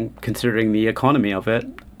song, considering the economy of it,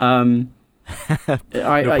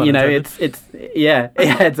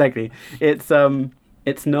 exactly.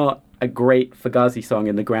 It's not a great Fugazi song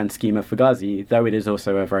in the grand scheme of Fugazi, though it is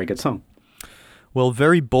also a very good song. Well,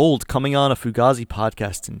 very bold coming on a Fugazi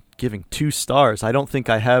podcast and giving 2 stars. I don't think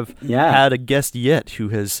I have had a guest yet who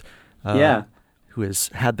has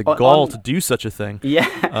had the gall to do such a thing. Yeah,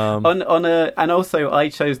 and also I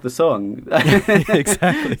chose the song.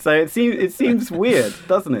 Exactly. So it seems weird,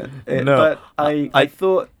 doesn't it? No, but I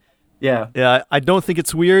thought, yeah. I don't think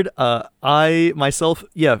it's weird. I myself,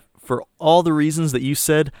 for all the reasons that you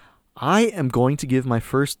said, I am going to give my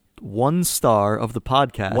first 1 star of the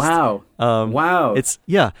podcast. Wow. Wow. It's,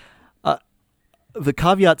 the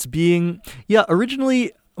caveats being,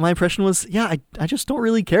 originally my impression was, I just don't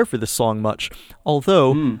really care for this song much.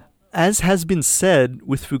 Although, as has been said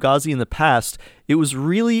with Fugazi in the past, it was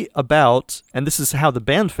really about, and this is how the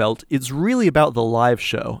band felt, it's really about the live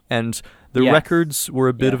show. And the records were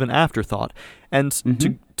a bit of an afterthought. And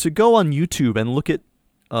to go on YouTube and look at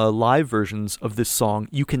live versions of this song,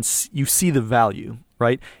 you see the value,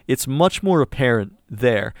 right? It's much more apparent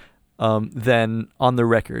there than on the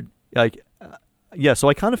record. So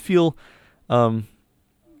I kind of feel,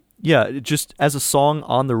 just as a song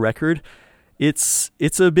on the record, it's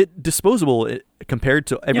a bit disposable compared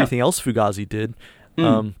to everything else Fugazi did.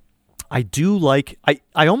 I do like,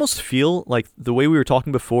 I almost feel like the way we were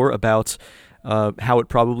talking before about how it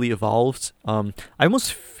probably evolved, I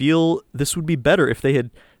almost feel this would be better if they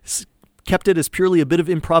had kept it as purely a bit of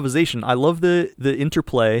improvisation. I love the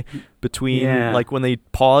interplay between like when they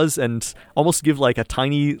pause and almost give like a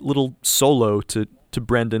tiny little solo to to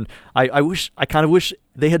Brendan. I kind of wish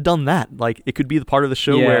they had done that. Like, it could be the part of the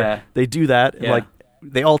show where they do that, and like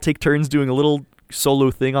they all take turns doing a little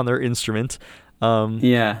solo thing on their instrument.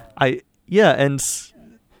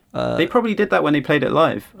 They probably did that when they played it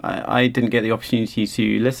live. I didn't get the opportunity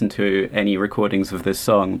to listen to any recordings of this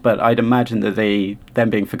song, but I'd imagine that them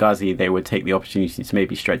being Fugazi, they would take the opportunity to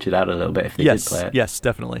maybe stretch it out a little bit if they did play it. Yes,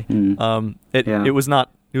 definitely. It was not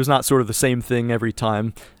sort of the same thing every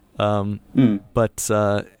time. But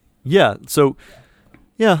so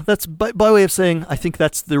that's by way of saying I think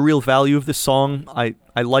that's the real value of this song. I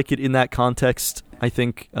like it in that context. I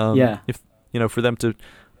think if for them to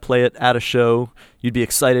play it at a show, you'd be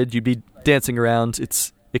excited, you'd be dancing around.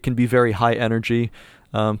 It can be very high energy.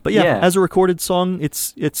 As a recorded song,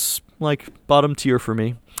 it's like bottom tier for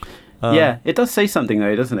me. It does say something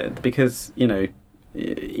though, doesn't it? Because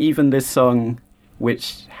even this song,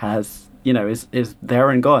 which has is there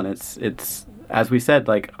and gone. It's as we said,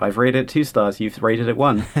 like, I've rated it 2 stars, you've rated it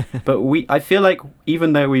 1. But I feel like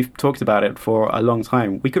even though we've talked about it for a long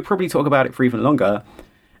time, we could probably talk about it for even longer.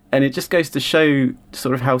 And it just goes to show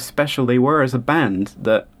sort of how special they were as a band,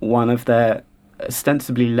 that one of their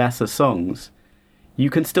ostensibly lesser songs, you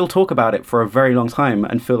can still talk about it for a very long time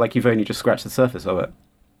and feel like you've only just scratched the surface of it.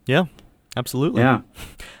 Yeah, absolutely. Yeah.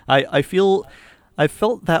 I felt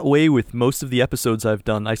that way with most of the episodes I've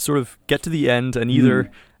done. I sort of get to the end, and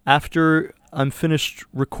either after I'm finished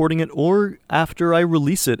recording it or after I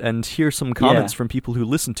release it and hear some comments from people who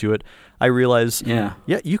listen to it, I realize,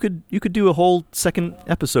 you could do a whole second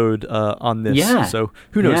episode on this. Yeah. So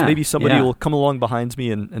who knows? Maybe somebody will come along behind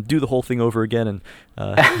me and do the whole thing over again and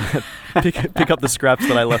pick up the scraps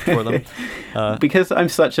that I left for them. Because I'm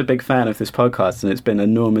such a big fan of this podcast, and it's been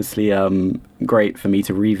enormously great for me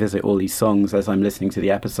to revisit all these songs as I'm listening to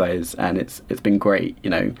the episodes, and it's been great,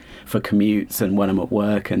 for commutes and when I'm at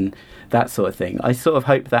work and that sort of thing. I sort of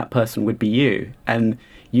hope that person would be you, and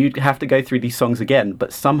you'd have to go through these songs again,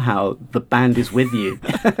 but somehow the band is with you.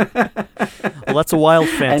 Well, that's a wild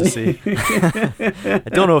fantasy. I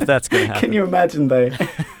don't know if that's going to happen. Can you imagine, though?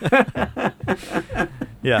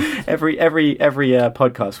 Yeah. Every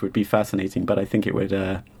podcast would be fascinating, but I think it would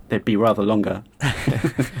it'd be rather longer,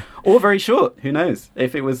 or very short. Who knows?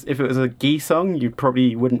 If it was a Guy song, you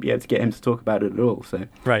probably wouldn't be able to get him to talk about it at all. So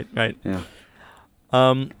right. Yeah.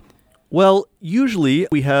 Well, usually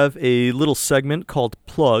we have a little segment called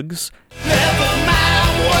Plugs.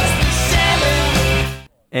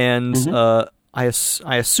 And I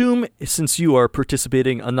assume, since you are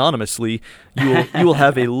participating anonymously, you will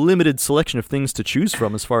have a limited selection of things to choose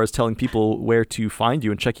from as far as telling people where to find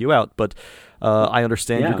you and check you out. But I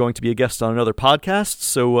understand you're going to be a guest on another podcast.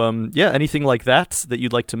 So, anything like that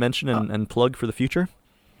you'd like to mention and plug for the future?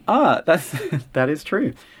 That is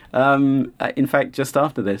true. In fact, just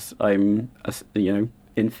after this, I'm,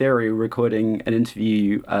 in theory, recording an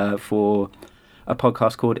interview for a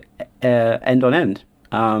podcast called End on End.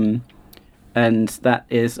 And that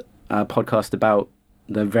is a podcast about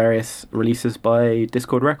the various releases by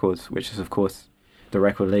Discord Records, which is, of course, the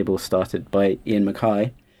record label started by Ian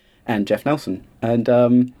Mackay and Jeff Nelson. And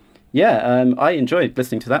I enjoyed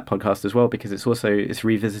listening to that podcast as well, because it's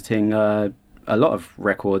revisiting a lot of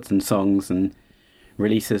records and songs and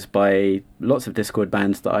releases by lots of Discord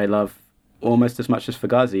bands that I love almost as much as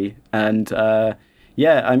Fugazi. And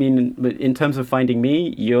in terms of finding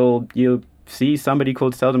me, you'll see somebody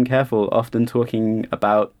called Seldom Careful often talking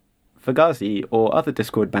about Fugazi or other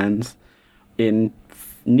Discord bands in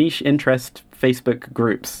niche interest Facebook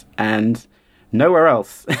groups and nowhere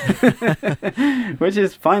else, which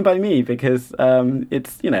is fine by me, because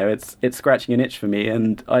it's scratching an itch for me,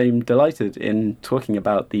 and I'm delighted in talking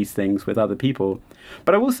about these things with other people.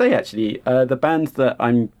 But I will say, actually, the bands that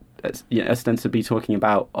I'm ostensibly talking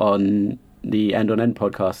about on the End on End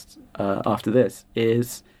podcast after this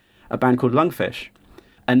is a band called Lungfish.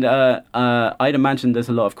 And I'd imagine there's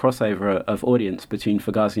a lot of crossover of audience between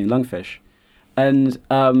Fugazi and Lungfish. And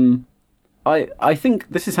I think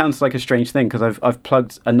this sounds like a strange thing, because I've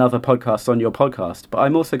plugged another podcast on your podcast, but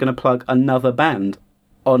I'm also going to plug another band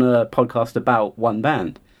on a podcast about one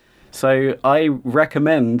band. So I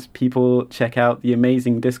recommend people check out the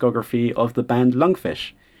amazing discography of the band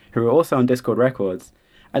Lungfish, who are also on Discord Records.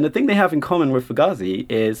 And the thing they have in common with Fugazi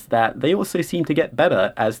is that they also seem to get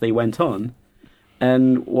better as they went on.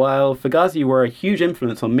 And while Fugazi were a huge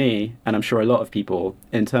influence on me, and I'm sure a lot of people,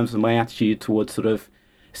 in terms of my attitude towards sort of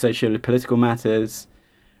socio-political matters,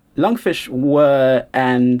 Lungfish were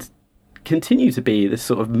and continue to be this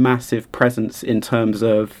sort of massive presence in terms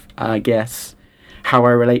of, I guess, how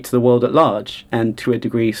I relate to the world at large, and to a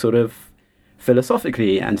degree sort of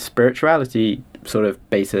philosophically and spirituality sort of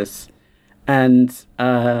basis. And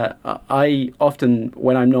I often,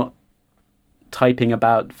 when I'm not typing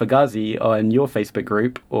about Fugazi on your Facebook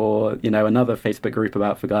group or, another Facebook group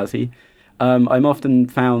about Fugazi, I'm often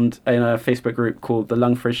found in a Facebook group called the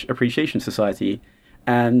Lungfish Appreciation Society.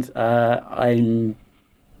 And I'm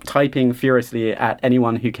typing furiously at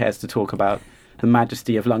anyone who cares to talk about the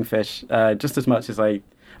majesty of lungfish, just as much as I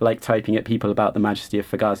like typing at people about the majesty of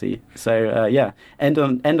Fugazi. So, End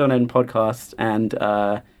on End podcast and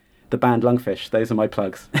the band Lungfish. Those are my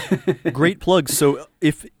plugs. Great plugs. So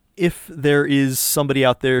if there is somebody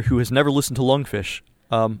out there who has never listened to Lungfish,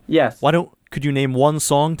 yes. Could you name one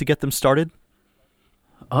song to get them started?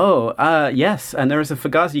 Oh, yes, and there is a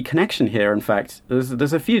Fugazi connection here, in fact.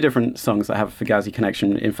 There's a few different songs that have a Fugazi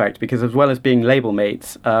connection, in fact, because as well as being label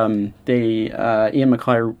mates, Ian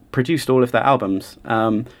MacKay produced all of their albums.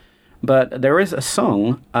 But there is a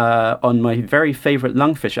song on my very favourite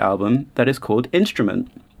Lungfish album that is called Instrument.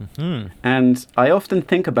 Mm-hmm. And I often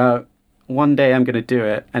think about one day I'm going to do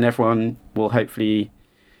it, and everyone will hopefully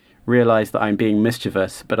realise that I'm being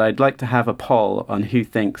mischievous, but I'd like to have a poll on who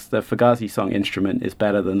thinks the Fugazi song Instrument is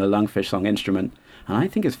better than the Lungfish song Instrument, and I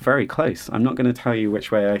think it's very close. I'm not going to tell you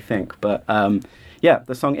which way I think, but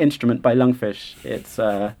the song Instrument by Lungfish, it's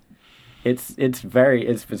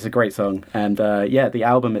a great song, and the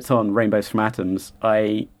album it's on, Rainbows from Atoms,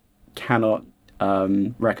 I cannot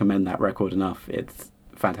recommend that record enough. It's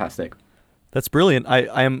fantastic. That's brilliant.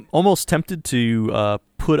 I am almost tempted to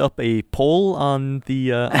put up a poll on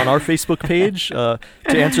the on our Facebook page to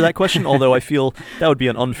answer that question, although I feel that would be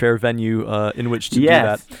an unfair venue in which to do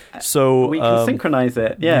that. So we can synchronize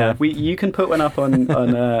it. Yeah. You can put one up on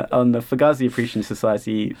the Fugazi Appreciation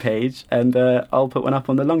Society page, and I'll put one up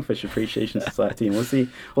on the Lungfish Appreciation Society, and we'll see.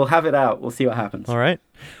 We'll have it out. We'll see what happens. All right.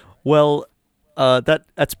 Well,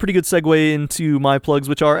 that's a pretty good segue into my plugs,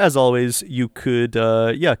 which are, as always, you could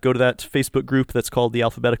go to that Facebook group that's called the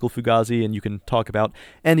Alphabetical Fugazi, and you can talk about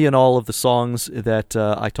any and all of the songs that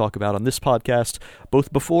I talk about on this podcast,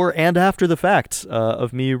 both before and after the fact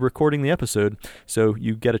of me recording the episode. So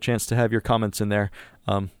you get a chance to have your comments in there.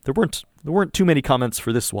 There weren't too many comments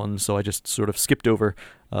for this one, so I just sort of skipped over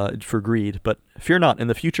for greed. But fear not, in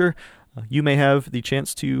the future, you may have the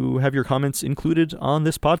chance to have your comments included on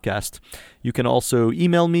this podcast. You can also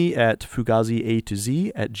email me at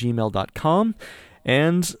fugaziatoz@gmail.com.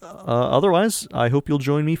 And otherwise, I hope you'll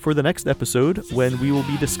join me for the next episode when we will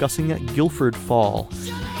be discussing Guildford Fall.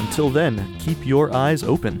 Until then, keep your eyes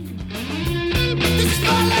open. This is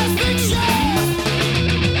my last fiction.